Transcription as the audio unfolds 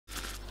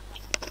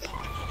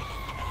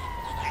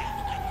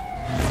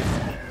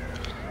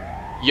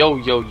Yo,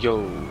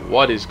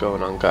 what is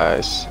going on,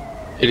 guys?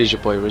 It is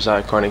your boy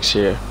Gunrunning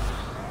here.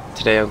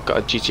 Today I've got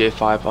a GTA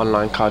 5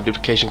 online car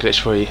duplication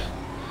glitch for you.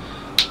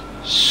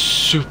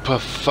 Super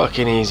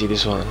fucking easy,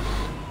 this one.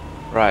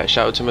 Right,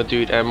 shout out to my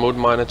dude Emerald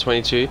Miner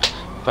 22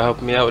 for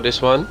helping me out with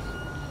this one.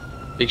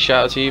 Big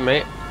shout out to you,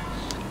 mate.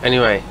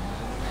 Anyway,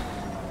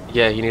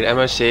 yeah, you need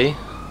MOC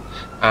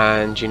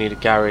and you need a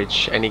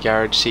garage. Any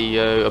garage,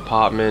 CEO,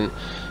 apartment,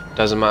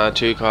 doesn't matter,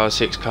 2 car,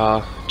 6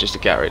 car, just a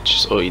garage,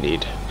 that's all you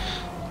need.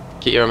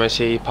 Get your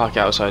MOC, park it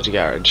outside your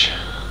garage,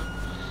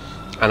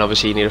 and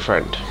obviously you need a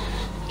friend.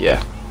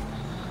 Yeah.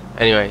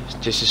 Anyway,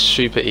 this is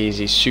super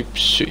easy.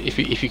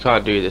 If you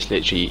can't do this,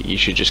 literally, you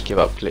should just give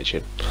up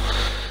glitching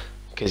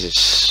because it's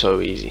so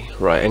easy.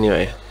 Right.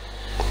 Anyway,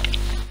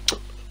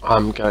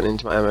 I'm going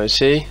into my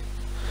MOC.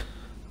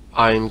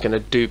 I'm gonna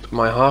dupe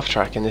my half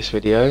track in this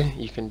video.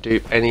 You can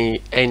dupe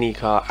any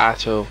car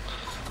at all.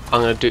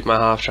 I'm gonna dupe my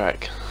half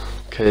track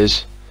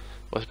because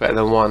what's better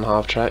than one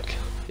half track?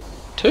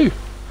 2.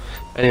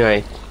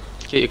 Anyway,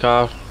 get your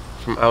car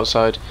from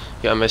outside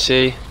your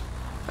MOC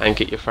and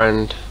get your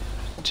friend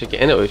to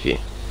get in it with you.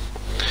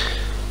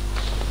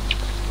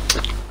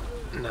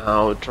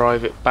 Now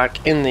drive it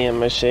back in the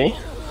MOC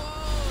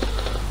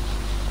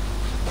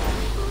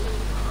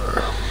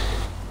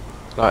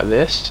like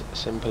this,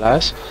 simple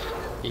as.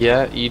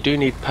 Yeah, you do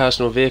need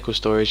personal vehicle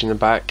storage in the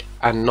back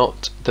and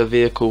not the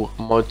vehicle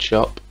mod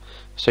shop,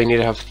 so you need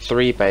to have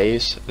 3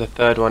 bays. The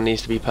third one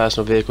needs to be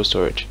personal vehicle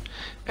storage.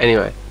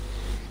 Anyway,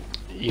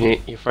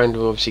 your friend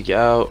will obviously get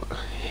out.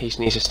 He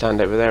needs to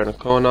stand over there in a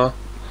corner,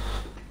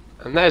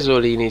 and that is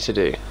all he needs to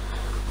do.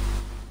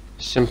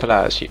 Simple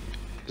as. As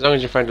long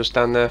as your friend will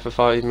stand there for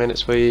 5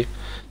 minutes for you,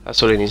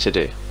 that's all he needs to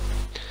do.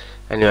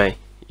 Anyway,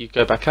 you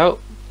go back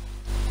out.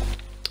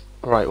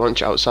 Right,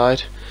 once you're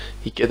outside,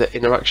 you get the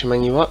interaction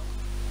menu up,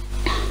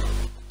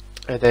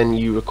 and then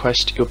you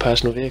request your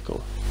personal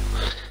vehicle.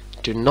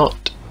 Do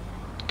not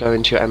go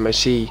into your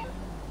MOC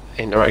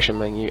interaction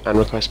menu and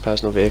request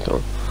personal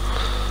vehicle.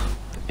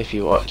 If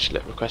you watch,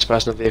 request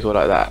personal vehicle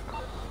like that.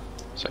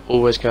 So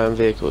always go in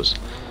vehicles.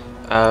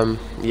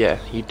 Yeah,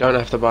 you don't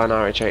have to buy an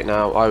RH8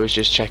 now. I was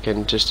just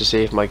checking just to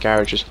see if my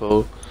garage was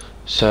full.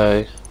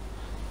 So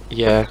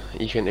yeah,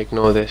 you can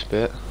ignore this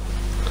bit.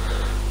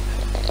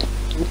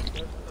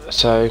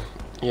 So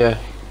yeah,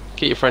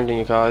 get your friend in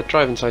your car,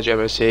 drive inside your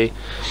MOC,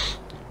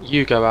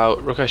 you go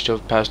out, request your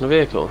personal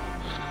vehicle.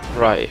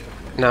 Right,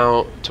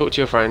 now talk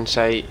to your friend,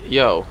 say,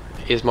 yo,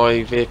 is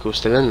my vehicle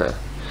still in there?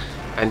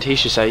 And he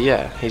should say,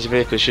 yeah, his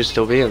vehicle should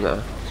still be in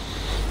there,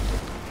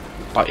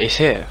 but it's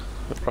here.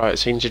 Right,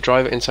 so you need to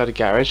drive it inside a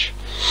garage.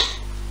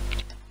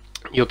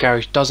 Your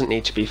garage doesn't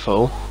need to be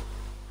full.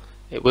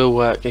 It will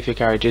work if your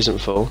garage isn't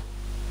full,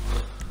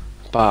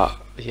 but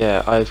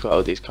yeah, I've got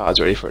all these cards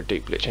ready for a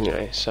dupe glitch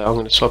anyway, so I'm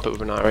going to swap it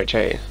with an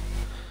RH8.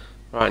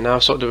 Right, now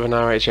I've swapped it with an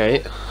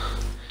RH8.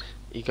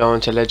 You go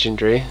into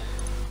Legendary,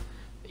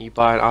 you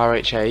buy an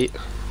RH8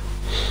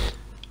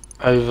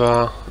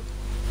 over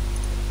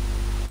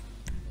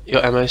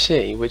your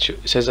MOC, which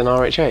says an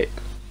RH8.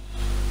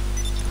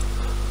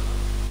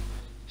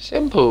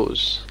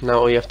 Simples. Now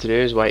all you have to do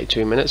is wait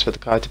 2 minutes for the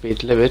car to be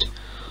delivered,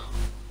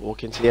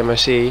 walk into the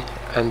MOC,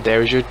 and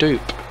there is your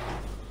dupe.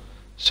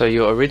 So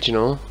your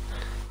original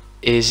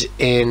is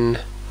in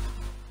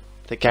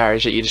the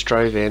garage that you just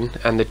drove in,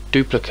 and the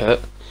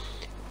duplicate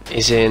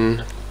is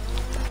in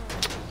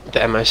the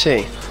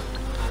MOC.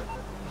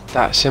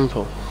 That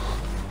simple.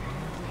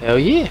 Hell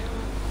yeah.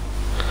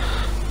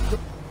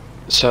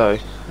 So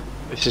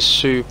this is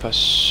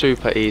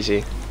super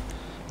easy.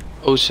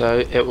 Also,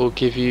 it will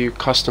give you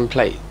custom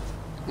plate.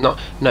 No,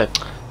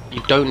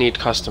 you don't need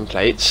custom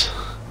plates.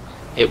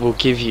 It will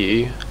give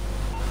you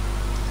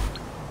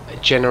a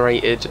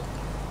generated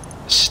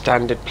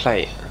standard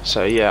plate.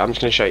 So yeah, I'm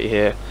just going to show you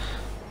here.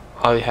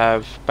 I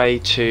have Bay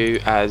 2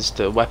 as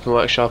the weapon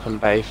workshop,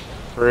 and Bay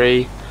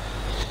 3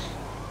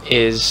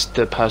 is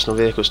the personal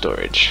vehicle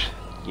storage.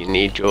 You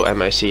need your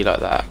MOC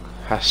like that.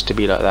 Has to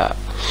be like that.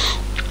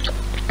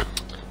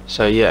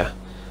 So yeah,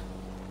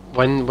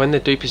 when the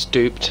dupe is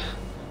duped,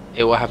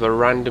 it will have a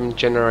random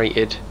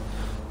generated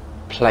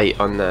plate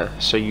on there,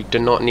 so you do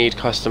not need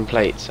custom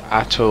plates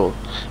at all,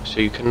 so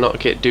you cannot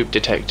get dupe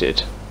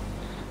detected,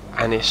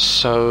 and it's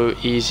so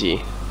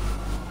easy.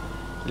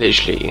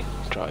 Literally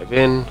drive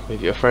in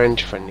with your friend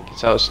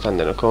gets out,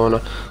 stand in a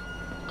corner,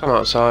 come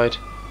outside,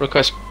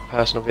 request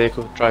personal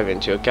vehicle, drive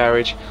into your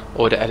garage,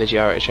 order LG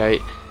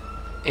RH8,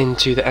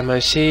 into the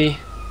MOC,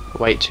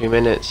 wait 2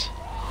 minutes.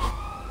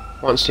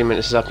 Once 2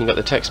 minutes is up and you got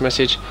the text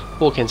message,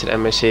 walk into the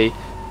MOC,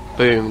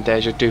 boom,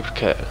 there's your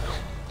duplicate.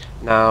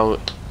 Now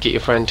get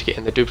your friend to get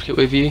in the duplicate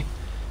with you,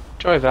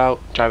 drive out,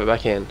 drive it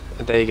back in,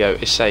 and there you go,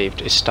 it's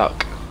saved, it's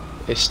stuck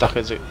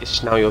as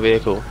it's now your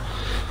vehicle.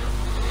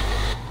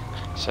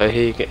 So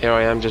here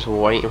I am just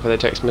waiting for the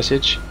text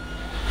message.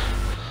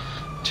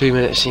 2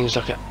 minutes seems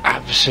like an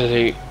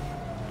absolute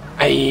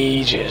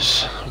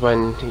ages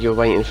when you're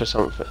waiting for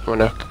something, when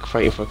they're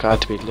waiting for a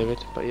card to be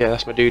delivered. But yeah,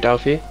 that's my dude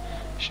Alfie.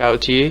 Shout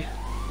out to you.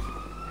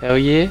 Hell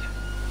yeah.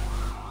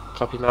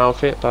 Copy my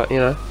outfit, but you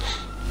know.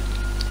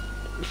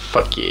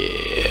 Fuck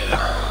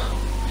yeah.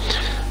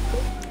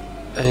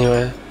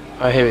 Anyway,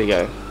 here we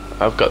go.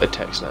 I've got the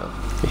text now.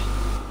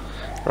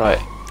 Right.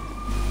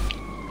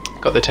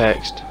 Got the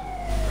text.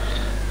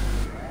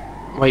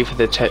 Wait for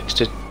the text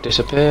to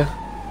disappear.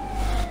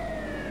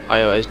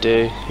 I always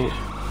do.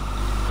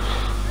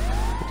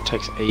 It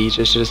takes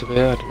ages to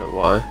disappear, I don't know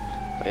why.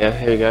 But yeah,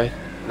 here we go.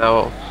 Now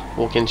I'll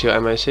walk into your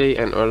MOC,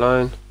 enter a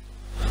line.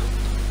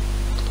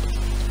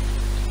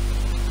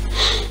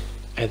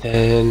 And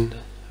then,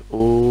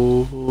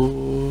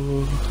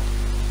 ooh,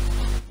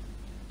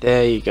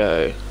 there you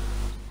go.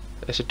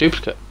 It's a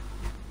duplicate.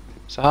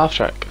 It's a half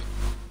track.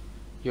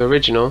 Your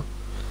original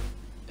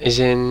is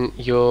in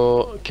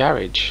your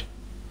garage.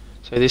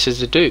 So this is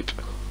the dupe.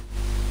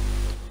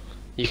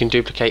 You can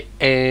duplicate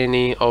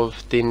any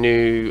of the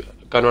new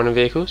Gunrunning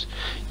vehicles.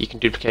 You can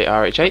duplicate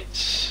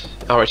RH8s.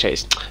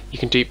 You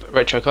can dupe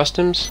retro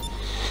customs.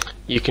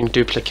 You can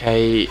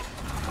duplicate.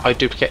 I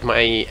duplicated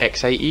my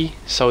X80,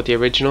 sold the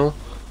original.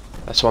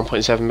 That's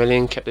 1.7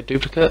 million. Kept the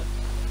duplicate.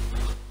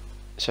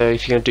 So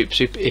if you're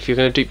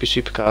gonna dupe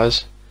your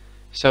supercars,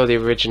 sell the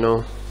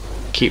original,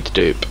 keep the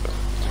dupe.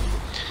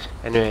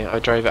 Anyway, I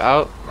drove it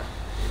out.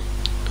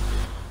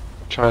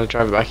 Trying to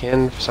drive it back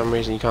in. For some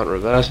reason, you can't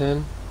reverse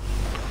in.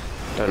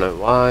 Don't know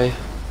why.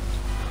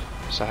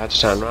 So I had to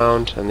turn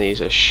around, and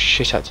these are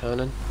shit at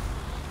turning.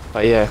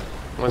 But yeah,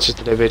 once it's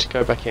delivered,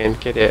 go back in,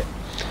 get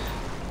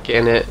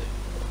in it,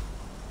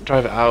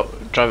 drive it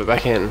out, drive it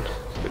back in.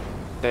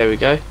 There we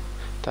go.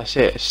 That's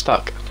it. It's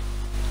stuck.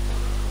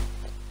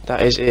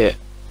 That is it.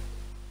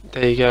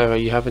 There you go.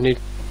 You have a new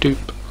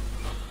dupe.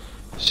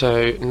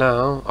 So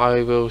now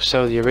I will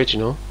sell the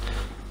original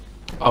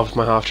of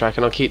my half track,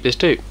 and I'll keep this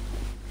dupe.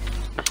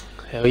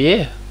 Hell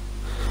yeah.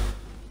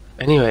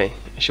 Anyway,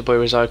 it's your boy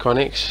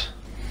Iconics,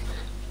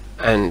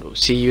 and we'll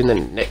see you in the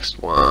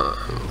next one.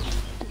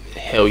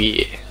 Hell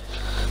yeah.